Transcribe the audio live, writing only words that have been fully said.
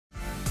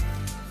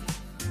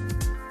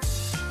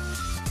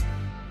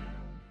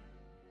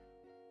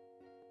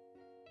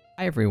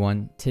Hi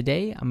everyone,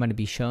 today I'm going to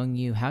be showing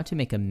you how to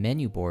make a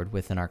menu board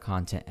within our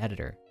content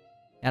editor.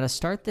 Now to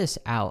start this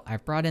out,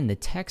 I've brought in the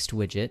text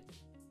widget,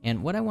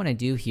 and what I want to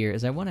do here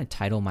is I want to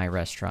title my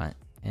restaurant,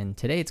 and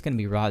today it's going to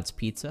be Rod's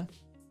Pizza.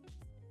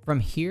 From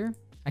here,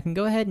 I can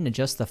go ahead and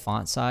adjust the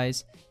font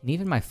size and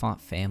even my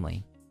font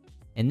family.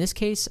 In this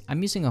case,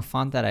 I'm using a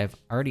font that I've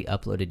already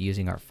uploaded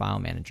using our file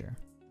manager.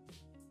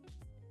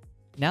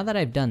 Now that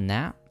I've done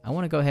that, I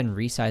want to go ahead and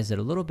resize it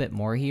a little bit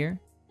more here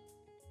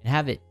and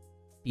have it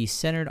be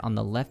centered on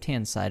the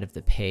left-hand side of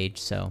the page,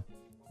 so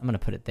I'm going to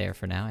put it there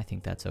for now. I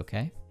think that's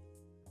okay.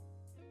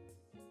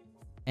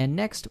 And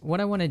next, what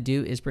I want to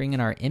do is bring in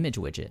our image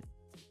widget.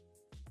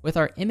 With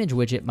our image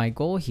widget, my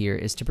goal here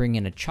is to bring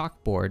in a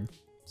chalkboard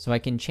so I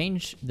can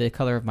change the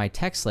color of my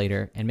text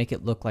later and make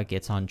it look like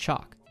it's on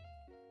chalk.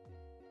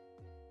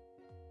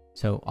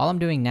 So all I'm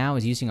doing now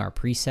is using our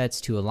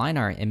presets to align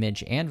our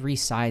image and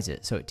resize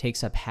it so it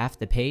takes up half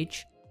the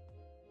page.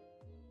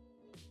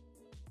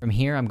 From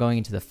here, I'm going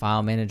into the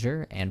file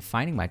manager and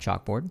finding my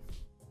chalkboard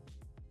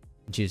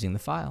and choosing the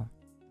file.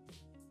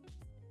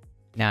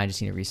 Now I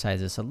just need to resize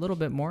this a little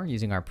bit more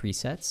using our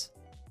presets.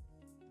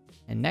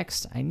 And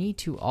next, I need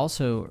to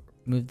also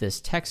move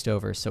this text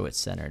over so it's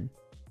centered.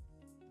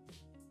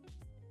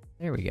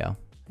 There we go.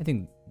 I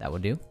think that will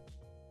do.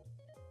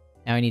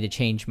 Now I need to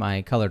change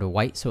my color to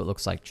white so it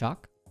looks like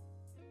chalk.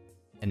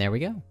 And there we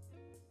go.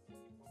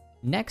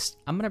 Next,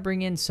 I'm going to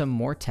bring in some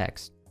more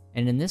text.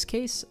 And in this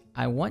case,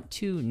 I want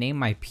to name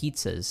my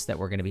pizzas that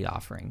we're going to be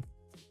offering.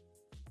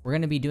 We're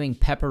going to be doing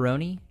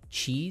pepperoni,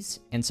 cheese,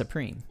 and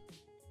supreme.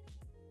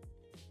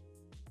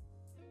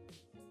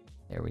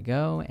 There we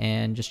go.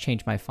 And just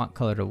change my font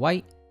color to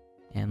white.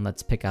 And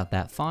let's pick out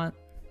that font.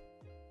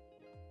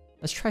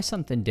 Let's try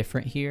something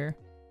different here,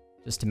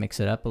 just to mix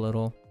it up a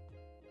little.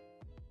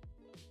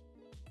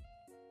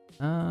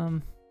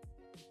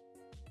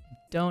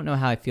 Don't know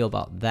how I feel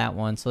about that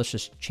one, so let's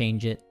just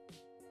change it.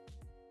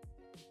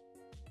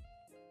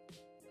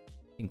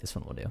 I think this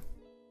one will do.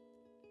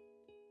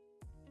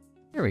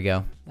 There we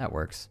go, that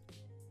works.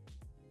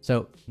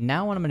 So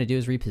now what I'm gonna do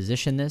is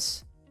reposition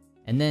this,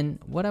 and then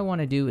what I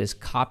wanna do is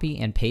copy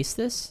and paste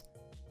this,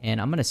 and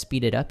I'm gonna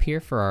speed it up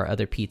here for our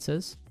other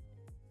pizzas.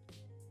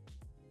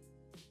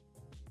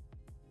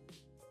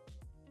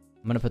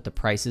 I'm gonna put the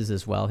prices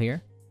as well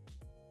here,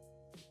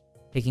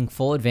 taking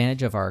full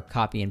advantage of our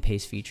copy and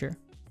paste feature.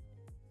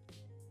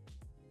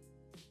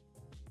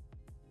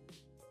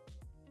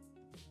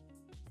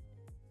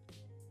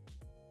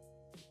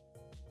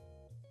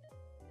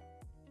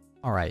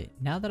 Alright,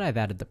 now that I've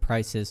added the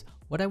prices,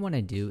 what I want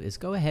to do is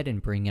go ahead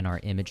and bring in our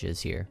images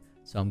here.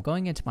 So I'm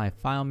going into my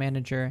file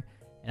manager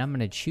and I'm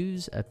going to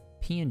choose a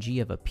PNG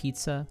of a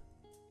pizza.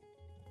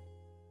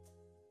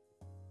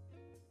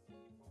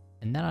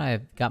 And now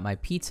I've got my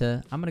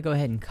pizza, I'm going to go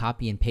ahead and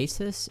copy and paste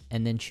this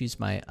and then choose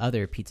my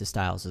other pizza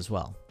styles as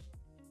well.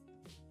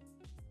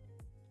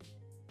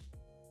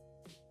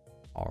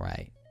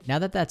 Alright, now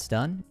that that's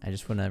done, I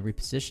just want to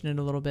reposition it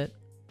a little bit.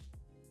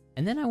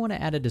 And then I want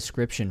to add a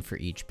description for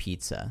each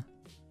pizza.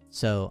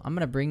 So I'm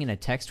going to bring in a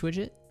text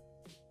widget.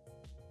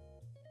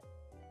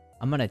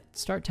 I'm going to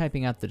start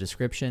typing out the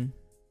description.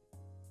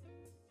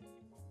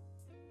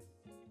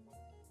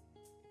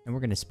 And we're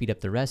going to speed up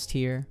the rest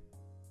here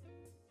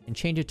and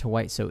change it to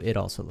white so it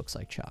also looks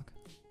like chalk.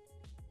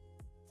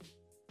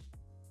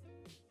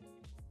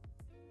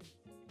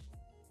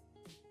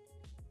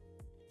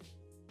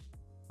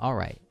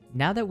 Alright,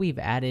 now that we've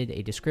added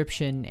a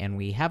description and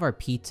we have our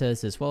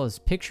pizzas as well as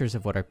pictures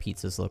of what our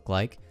pizzas look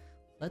like,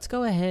 let's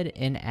go ahead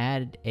and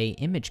add a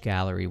image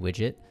gallery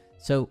widget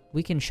so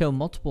we can show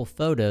multiple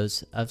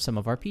photos of some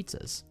of our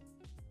pizzas.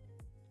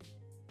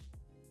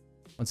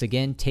 Once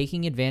again,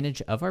 taking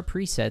advantage of our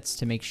presets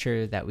to make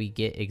sure that we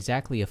get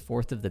exactly a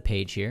fourth of the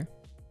page here.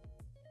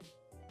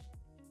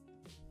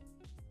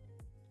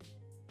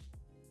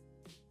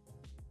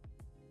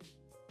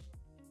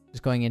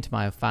 Just going into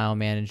my file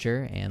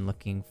manager and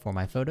looking for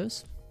my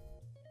photos.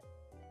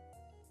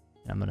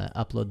 I'm going to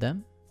upload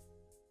them.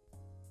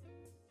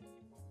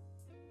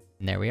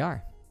 And there we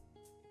are.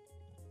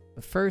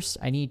 But first,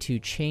 I need to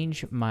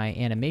change my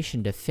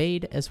animation to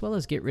fade as well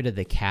as get rid of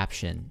the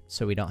caption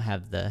so we don't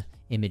have the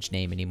image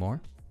name anymore.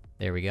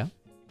 There we go.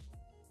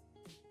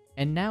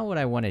 And now what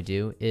I want to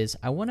do is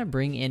I want to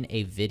bring in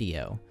a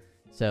video.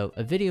 So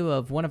a video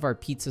of one of our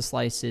pizza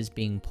slices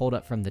being pulled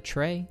up from the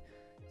tray.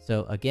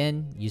 So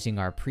again, using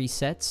our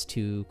presets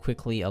to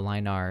quickly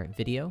align our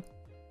video.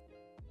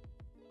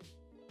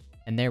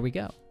 And there we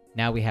go.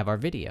 Now we have our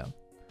video.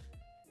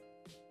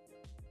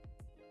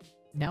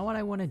 Now what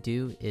I want to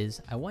do is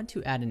I want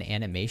to add an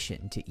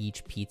animation to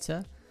each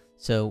pizza.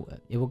 So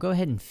it will go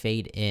ahead and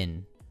fade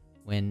in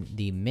when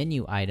the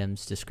menu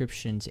items,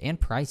 descriptions, and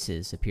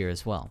prices appear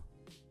as well.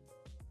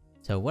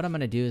 So what I'm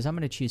going to do is I'm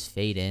going to choose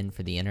fade in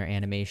for the inner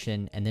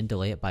animation and then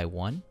delay it by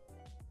 1.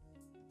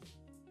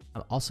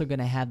 I'm also going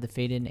to have the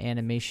fade in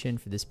animation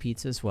for this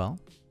pizza as well.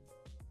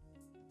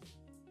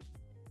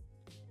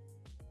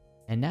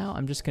 And now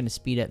I'm just going to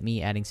speed up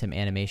me adding some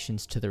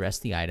animations to the rest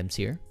of the items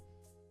here.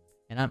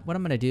 And what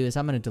I'm going to do is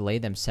I'm going to delay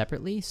them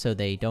separately so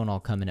they don't all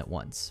come in at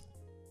once.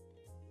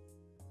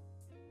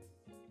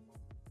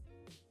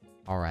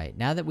 Alright,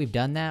 now that we've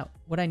done that,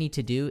 what I need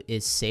to do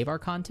is save our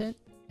content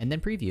and then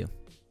preview.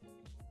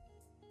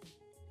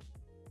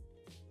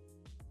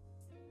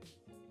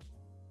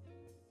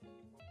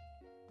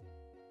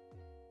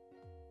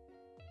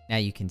 Now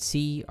you can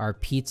see our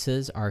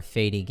pizzas are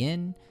fading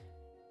in,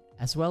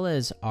 as well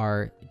as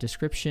our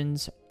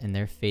descriptions, and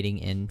they're fading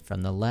in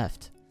from the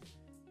left.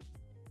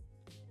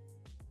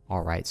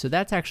 Alright, so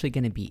that's actually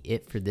going to be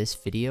it for this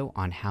video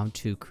on how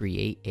to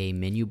create a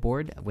menu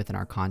board within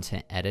our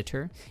content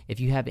editor. If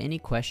you have any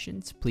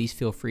questions, please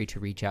feel free to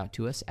reach out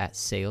to us at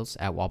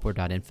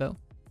sales@wallboard.info.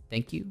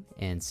 Thank you,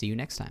 and see you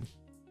next time.